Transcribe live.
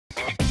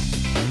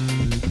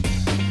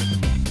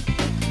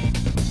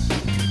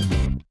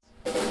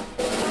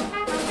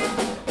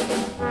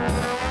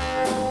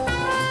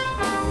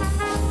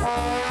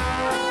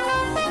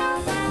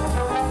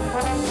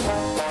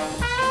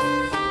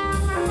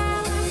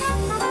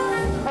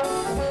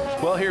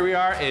we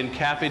are in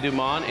Cafe du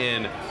Monde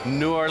in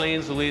New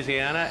Orleans,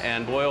 Louisiana,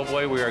 and boy oh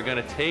boy, we are going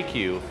to take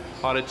you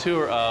on a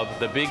tour of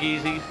the Big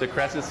Easy, the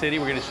Crescent City.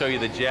 We're going to show you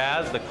the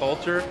jazz, the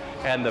culture,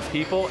 and the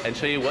people, and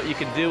show you what you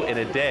can do in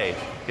a day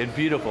in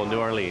beautiful New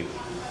Orleans.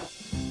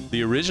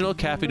 The original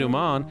Cafe du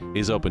Monde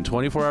is open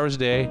 24 hours a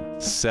day,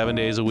 7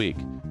 days a week,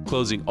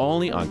 closing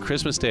only on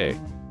Christmas Day.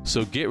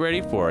 So get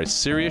ready for a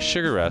serious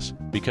sugar rush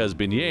because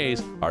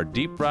beignets are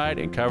deep fried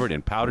and covered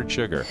in powdered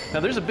sugar. Now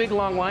there's a big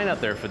long line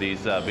out there for these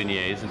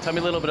beignets, and tell me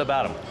a little bit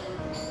about them.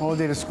 Well,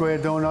 they're a square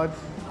donut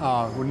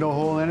with no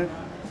hole in it.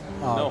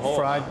 No hole.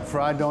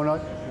 Fried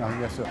donut.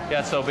 Yes, sir.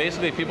 Yeah, so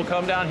basically people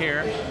come down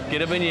here,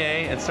 get a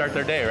beignet, and start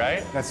their day,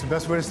 right? That's the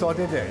best way to start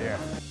their day, yeah.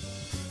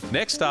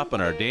 Next stop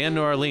on our day in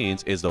New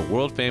Orleans is the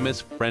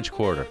world-famous French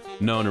Quarter.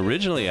 Known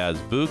originally as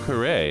Vieux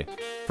Carré,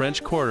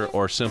 French Quarter,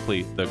 or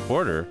simply the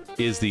Quarter,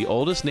 is the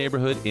oldest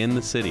neighborhood in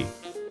the city.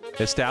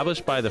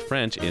 Established by the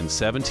French in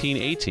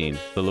 1718,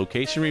 the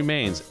location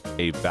remains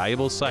a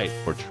valuable site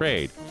for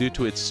trade due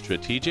to its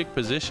strategic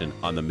position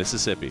on the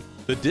Mississippi.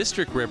 The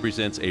district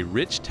represents a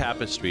rich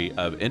tapestry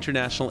of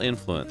international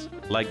influence,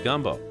 like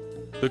gumbo.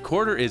 The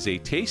Quarter is a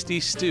tasty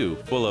stew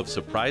full of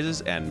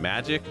surprises and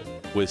magic,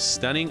 with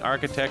stunning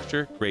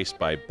architecture graced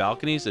by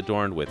balconies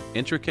adorned with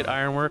intricate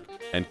ironwork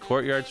and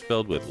courtyards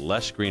filled with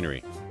lush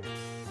greenery.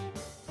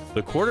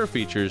 The Quarter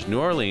features New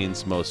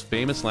Orleans' most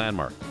famous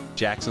landmark,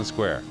 Jackson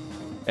Square,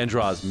 and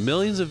draws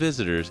millions of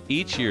visitors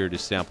each year to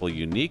sample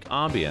unique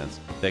ambience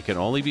that can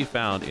only be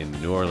found in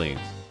New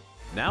Orleans.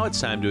 Now it's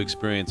time to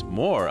experience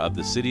more of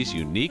the city's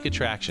unique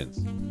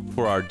attractions.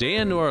 For our day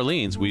in New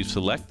Orleans, we've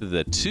selected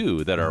the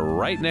two that are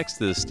right next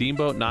to the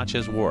Steamboat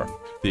Natchez Wharf,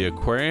 the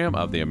Aquarium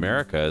of the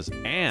Americas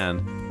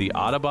and the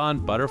Audubon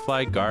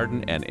Butterfly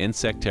Garden and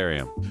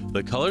Insectarium.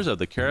 The colors of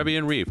the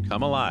Caribbean reef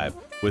come alive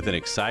with an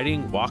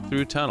exciting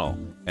walk-through tunnel,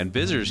 and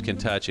visitors can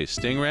touch a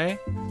stingray,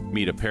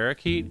 meet a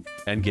parakeet,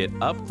 and get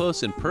up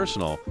close and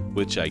personal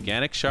with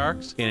gigantic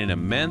sharks in an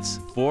immense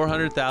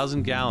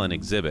 400,000-gallon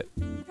exhibit.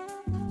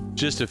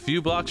 Just a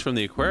few blocks from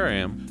the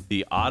aquarium,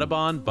 the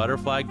Audubon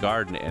Butterfly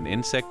Garden and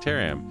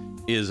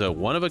Insectarium is a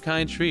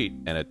one-of-a-kind treat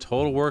and a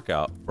total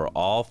workout for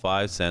all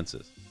five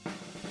senses.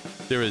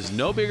 There is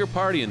no bigger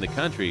party in the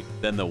country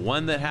than the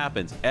one that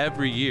happens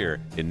every year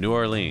in New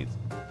Orleans,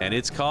 and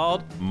it's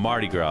called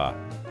Mardi Gras.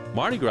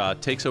 Mardi Gras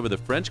takes over the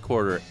French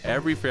Quarter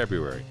every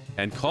February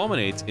and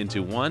culminates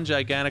into one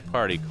gigantic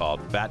party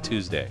called Fat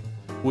Tuesday.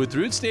 With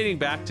roots dating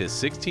back to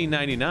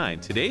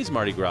 1699, today's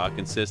Mardi Gras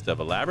consists of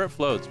elaborate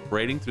floats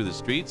parading through the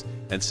streets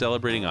and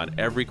celebrating on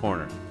every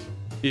corner.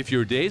 If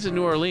your days in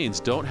New Orleans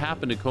don't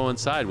happen to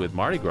coincide with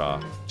Mardi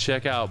Gras,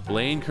 check out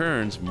Blaine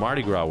Kern's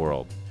Mardi Gras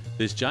World.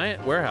 This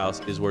giant warehouse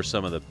is where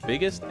some of the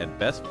biggest and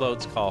best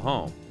floats call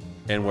home,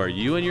 and where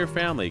you and your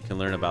family can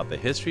learn about the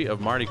history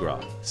of Mardi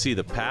Gras, see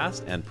the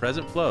past and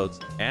present floats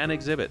and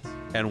exhibits,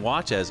 and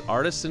watch as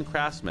artists and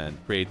craftsmen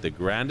create the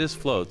grandest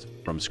floats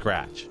from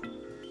scratch.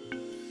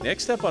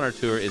 Next up on our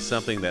tour is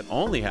something that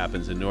only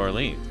happens in New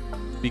Orleans.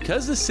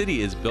 Because the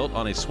city is built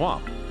on a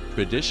swamp,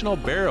 traditional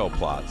burial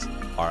plots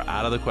are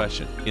out of the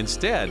question.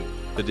 Instead,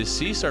 the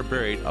deceased are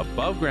buried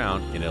above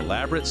ground in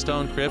elaborate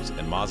stone crypts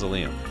and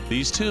mausoleums.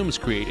 These tombs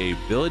create a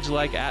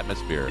village-like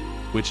atmosphere,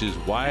 which is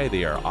why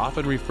they are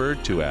often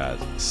referred to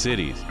as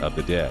cities of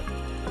the dead.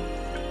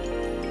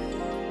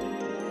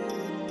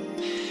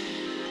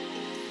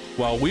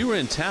 While we were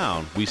in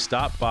town, we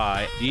stopped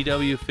by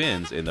G.W.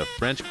 Finn's in the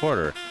French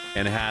Quarter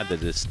and had the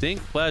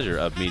distinct pleasure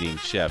of meeting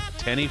Chef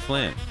Tenny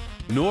Flynn.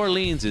 New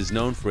Orleans is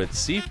known for its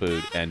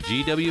seafood, and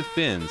G.W.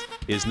 Finn's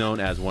is known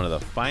as one of the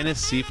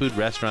finest seafood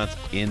restaurants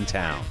in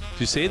town.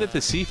 To say that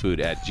the seafood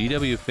at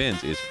G.W.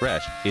 Finn's is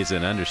fresh is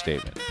an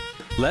understatement.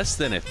 Less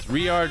than a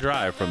 3-hour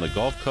drive from the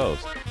Gulf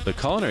Coast, the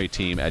culinary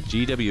team at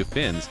G.W.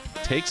 Finn's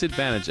takes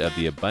advantage of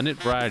the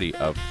abundant variety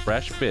of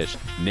fresh fish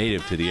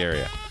native to the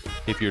area.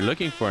 If you're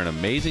looking for an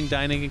amazing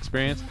dining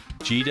experience,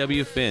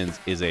 G.W.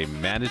 Finn's is a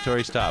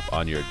mandatory stop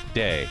on your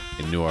day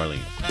in New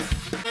Orleans.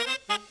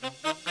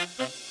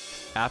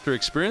 After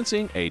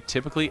experiencing a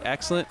typically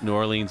excellent New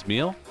Orleans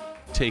meal,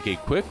 take a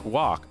quick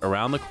walk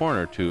around the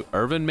corner to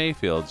Irvin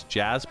Mayfield's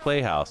Jazz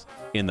Playhouse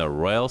in the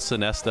Royal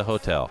Sonesta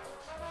Hotel.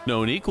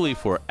 Known equally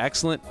for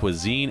excellent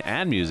cuisine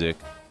and music,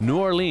 New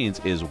Orleans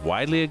is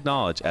widely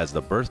acknowledged as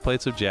the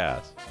birthplace of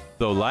jazz.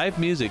 Though live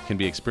music can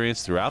be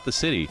experienced throughout the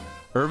city,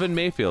 Irvin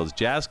Mayfield's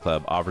Jazz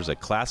Club offers a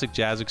classic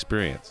jazz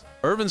experience.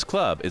 Irvin's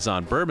Club is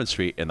on Bourbon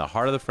Street in the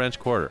heart of the French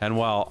Quarter, and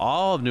while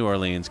all of New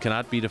Orleans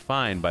cannot be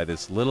defined by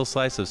this little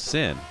slice of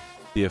sin,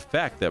 the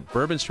effect that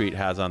Bourbon Street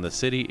has on the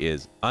city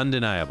is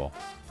undeniable.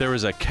 There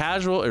is a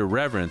casual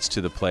irreverence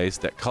to the place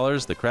that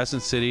colors the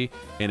Crescent City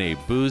in a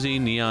boozy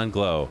neon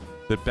glow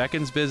that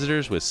beckons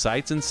visitors with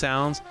sights and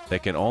sounds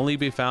that can only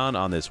be found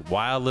on this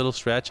wild little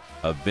stretch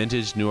of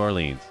vintage New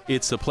Orleans.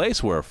 It's the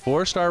place where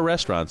 4-star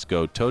restaurants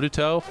go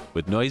toe-to-toe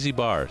with noisy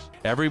bars.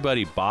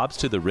 Everybody bobs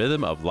to the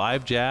rhythm of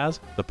live jazz,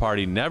 the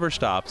party never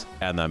stops,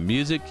 and the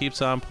music keeps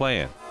on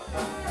playing.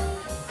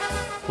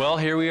 Well,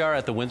 here we are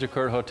at the Windsor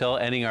Court Hotel,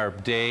 ending our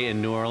day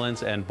in New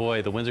Orleans. And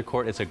boy, the Windsor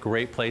Court, it's a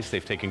great place.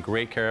 They've taken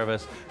great care of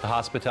us. The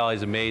hospitality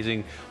is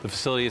amazing. The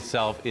facility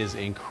itself is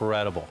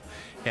incredible.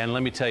 And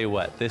let me tell you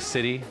what, this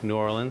city, New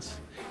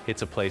Orleans,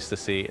 it's a place to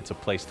see, it's a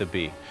place to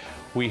be.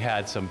 We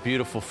had some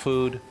beautiful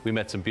food, we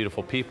met some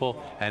beautiful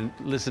people, and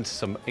listened to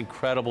some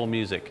incredible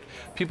music.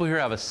 People here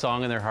have a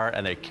song in their heart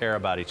and they care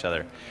about each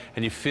other.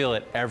 And you feel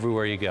it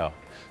everywhere you go.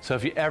 So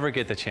if you ever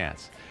get the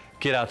chance,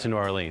 get out to New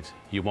Orleans.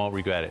 You won't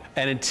regret it.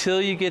 And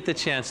until you get the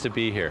chance to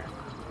be here,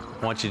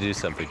 I want you to do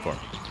something for me.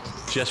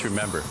 Just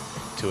remember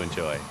to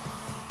enjoy.